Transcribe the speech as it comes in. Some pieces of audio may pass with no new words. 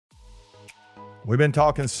We've been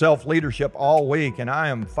talking self-leadership all week, and I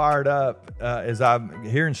am fired up as I'm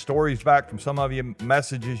hearing stories back from some of you,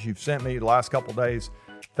 messages you've sent me the last couple of days.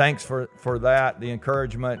 Thanks for that, the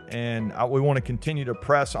encouragement, and we want to continue to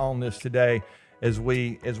press on this today as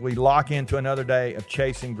we lock into another day of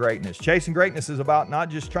chasing greatness. Chasing greatness is about not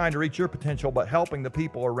just trying to reach your potential, but helping the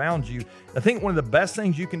people around you. I think one of the best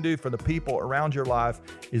things you can do for the people around your life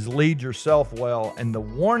is lead yourself well, and the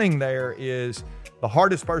warning there is the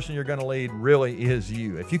hardest person you're going to lead really is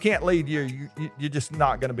you. If you can't lead you're just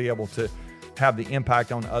not going to be able to have the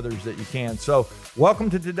impact on others that you can. So welcome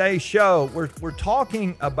to today's show. We're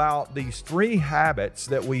talking about these 3 habits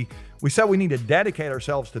that we said we need to dedicate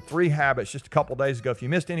ourselves to 3 habits just a couple days ago. If you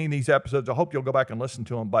missed any of these episodes, I hope you'll go back and listen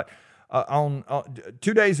to them. But on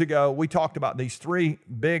 2 days ago, we talked about these 3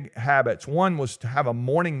 big habits. One was to have a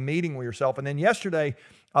morning meeting with yourself. And then yesterday,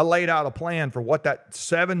 I laid out a plan for what that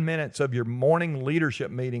 7 minutes of your morning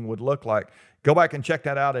leadership meeting would look like. Go back and check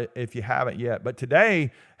that out if you haven't yet. But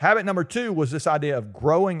today, habit number 2 was this idea of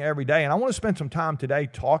growing every day. And I want to spend some time today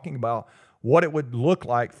talking about what it would look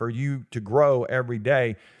like for you to grow every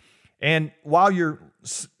day. And while your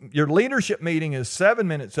leadership meeting is 7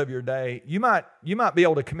 minutes of your day, you might be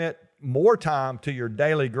able to commit more time to your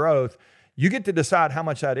daily growth. You get to decide how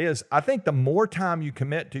much that is. I think the more time you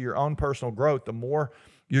commit to your own personal growth, the more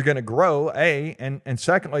you're going to grow, and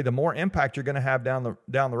secondly, the more impact you're going to have down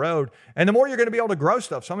the road, and the more you're going to be able to grow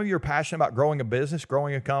stuff. Some of you are passionate about growing a business,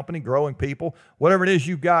 growing a company, growing people, whatever it is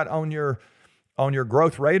you've got on your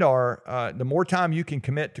growth radar. The more time you can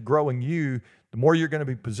commit to growing you, the more you're going to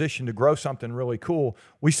be positioned to grow something really cool.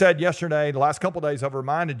 We said yesterday, the last couple of days, I've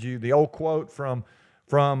reminded you the old quote from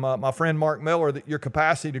my friend Mark Miller, that your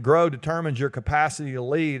capacity to grow determines your capacity to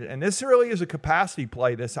lead. And this really is a capacity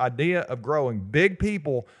play, this idea of growing. Big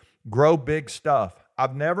people grow big stuff.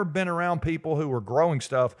 I've never been around people who were growing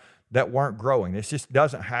stuff that weren't growing. This just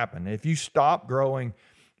doesn't happen. If you stop growing,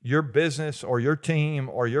 your business or your team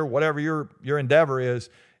or your whatever your endeavor is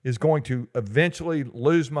going to eventually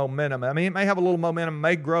lose momentum. I mean, it may have a little momentum,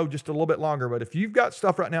 may grow just a little bit longer, but if you've got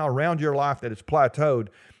stuff right now around your life that is plateaued,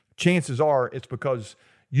 chances are it's because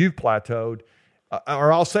you've plateaued.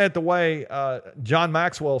 Or I'll say it the way John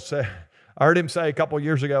Maxwell said. I heard him say a couple of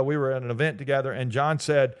years ago, we were at an event together, and John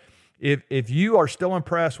said, if you are still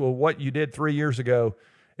impressed with what you did 3 years ago,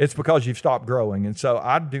 it's because you've stopped growing. And so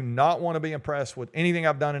I do not want to be impressed with anything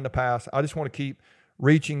I've done in the past. I just want to keep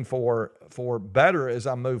reaching for better as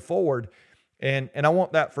I move forward. And I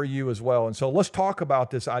want that for you as well. And so let's talk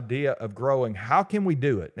about this idea of growing. How can we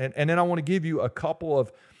do it? And then I want to give you a couple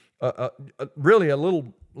of really a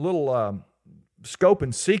little scope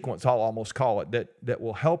and sequence, I'll almost call it, that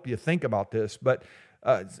will help you think about this. But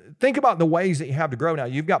think about the ways that you have to grow. Now,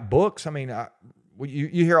 you've got books. I mean,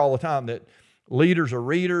 you hear all the time that leaders are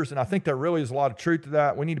readers, and I think there really is a lot of truth to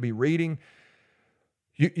that. We need to be reading.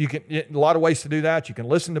 You can, a lot of ways to do that. You can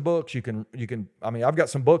listen to books. You can. I mean, I've got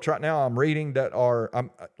some books right now I'm reading that are, I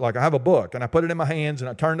have a book and I put it in my hands and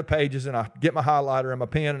I turn the pages and I get my highlighter and my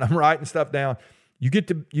pen and I'm writing stuff down. You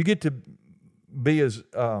get to be as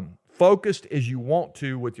focused as you want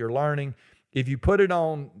to with your learning. If you put it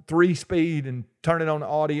on 3 speed and turn it on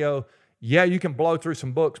audio, yeah, you can blow through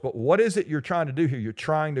some books, but what is it you're trying to do here? You're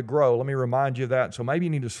trying to grow. Let me remind you of that. So maybe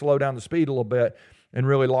you need to slow down the speed a little bit and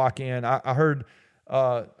really lock in. I heard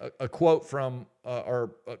a quote from,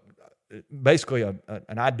 basically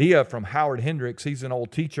an idea from Howard Hendricks. He's an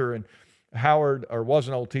old teacher, and was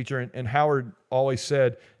an old teacher, and Howard always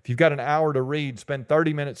said, if you've got an hour to read, spend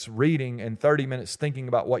 30 minutes reading and 30 minutes thinking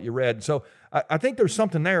about what you read. So I think there's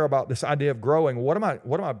something there about this idea of growing. What am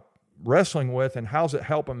I wrestling with, and how's it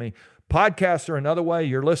helping me? Podcasts are another way.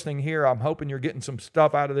 You're listening here. I'm hoping you're getting some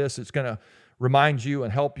stuff out of this. It's going to remind you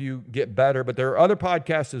and help you get better. But there are other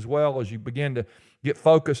podcasts as well as you begin to get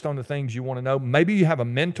focused on the things you want to know. Maybe you have a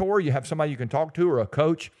mentor, you have somebody you can talk to, or a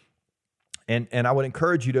coach. And I would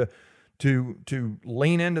encourage you to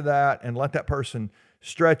lean into that and let that person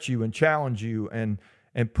stretch you and challenge you and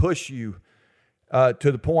push you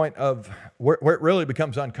to the point of where it really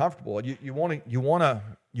becomes uncomfortable. You want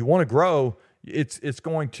to grow. It's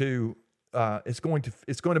going to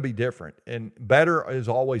be different, and better is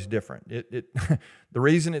always different. The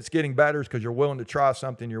reason it's getting better is because you're willing to try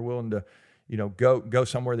something. You're willing to, go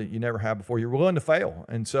somewhere that you never have before. You're willing to fail.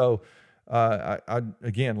 And so, I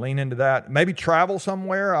again, lean into that. Maybe travel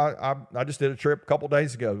somewhere. I just did a trip a couple of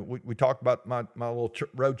days ago. We talked about my little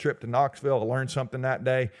road trip to Knoxville. I learned something that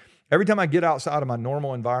day. Every time I get outside of my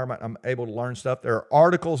normal environment, I'm able to learn stuff. There are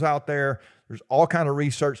articles out there. There's all kind of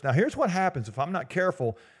research. Now, here's what happens if I'm not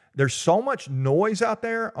careful. There's so much noise out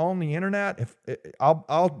there on the internet.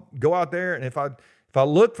 I'll go out there, and if If I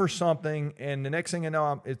look for something and the next thing I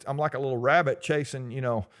know, I'm like a little rabbit chasing,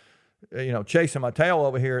 chasing my tail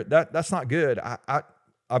over here, that's not good.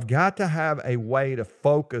 I've got to have a way to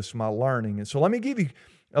focus my learning. And so let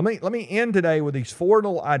me end today with these 4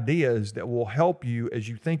 little ideas that will help you as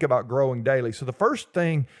you think about growing daily. So the first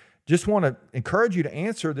thing, just want to encourage you to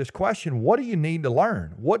answer this question: what do you need to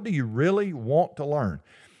learn? What do you really want to learn?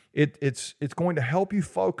 It's going to help you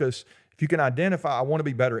focus. If you can identify, I want to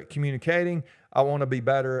be better at communicating. I want to be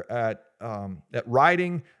better at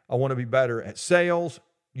writing. I want to be better at sales.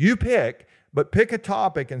 You pick, but pick a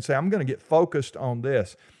topic and say, I'm going to get focused on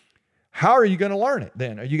this. How are you going to learn it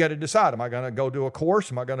then? You got to decide, am I going to go do a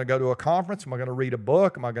course? Am I going to go to a conference? Am I going to read a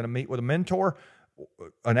book? Am I going to meet with a mentor,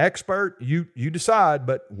 an expert? You decide,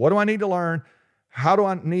 but what do I need to learn? What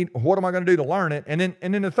am I going to do to learn it? And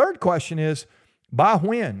then the third question is, by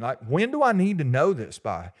when? Like, when do I need to know this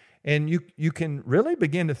by? And you can really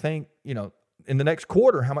begin to think, in the next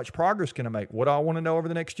quarter, how much progress can I make? What do I want to know over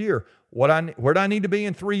the next year? Where do I need to be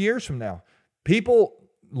in 3 years from now? People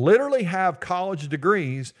literally have college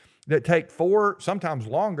degrees that take 4, sometimes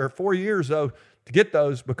longer, 4 years though, to get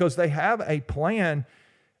those, because they have a plan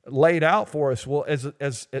laid out for us. Well, as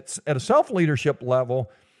it's at a self-leadership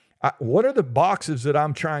level, what are the boxes that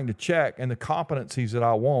I'm trying to check and the competencies that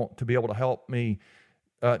I want to be able to help me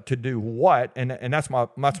to do what? And that's my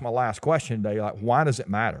last question today. Like, why does it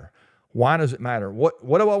matter? Why does it matter? What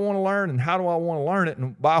do I want to learn, and how do I want to learn it,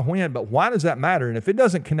 and by when? But why does that matter? And if it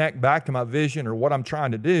doesn't connect back to my vision or what I'm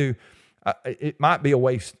trying to do, it might be a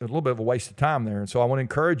little bit of a waste of time there. And so I want to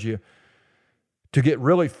encourage you to get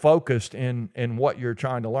really focused in what you're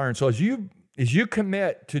trying to learn. So as you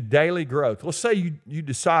commit to daily growth, let's say you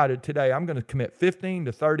decided today, I'm going to commit 15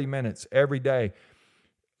 to 30 minutes every day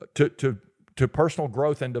to personal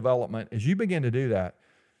growth and development. As you begin to do that,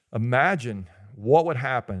 imagine what would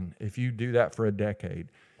happen if you do that for a decade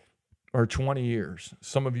or 20 years.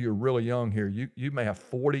 Some of you are really young here. You may have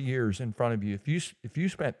 40 years in front of you. If you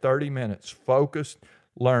spent 30 minutes focused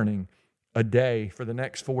learning a day for the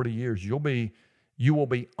next 40 years, you will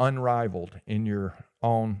be unrivaled in your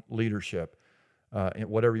own leadership, in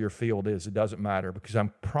whatever your field is. It doesn't matter, because I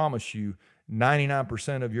promise you,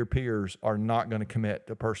 99% of your peers are not going to commit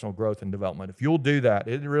to personal growth and development. If you'll do that,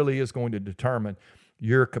 it really is going to determine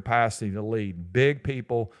your capacity to lead. Big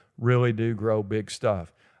people really do grow big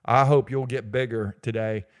stuff. I hope you'll get bigger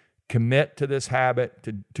today. Commit to this habit,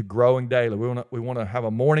 to growing daily. We want to have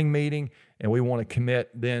a morning meeting, and we want to commit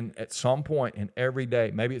then at some point in every day.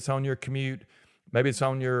 Maybe it's on your commute. Maybe it's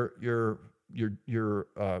on your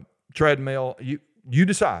treadmill. You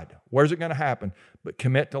decide. Where's it going to happen? But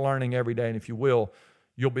commit to learning every day. And if you will,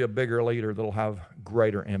 you'll be a bigger leader that'll have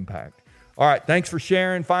greater impact. All right. Thanks for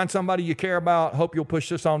sharing. Find somebody you care about. Hope you'll push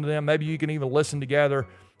this on to them. Maybe you can even listen together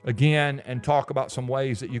again and talk about some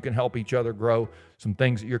ways that you can help each other grow, some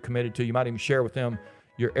things that you're committed to. You might even share with them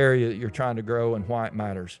your area that you're trying to grow and why it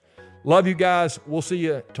matters. Love you guys. We'll see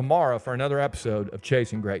you tomorrow for another episode of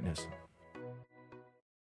Chasing Greatness.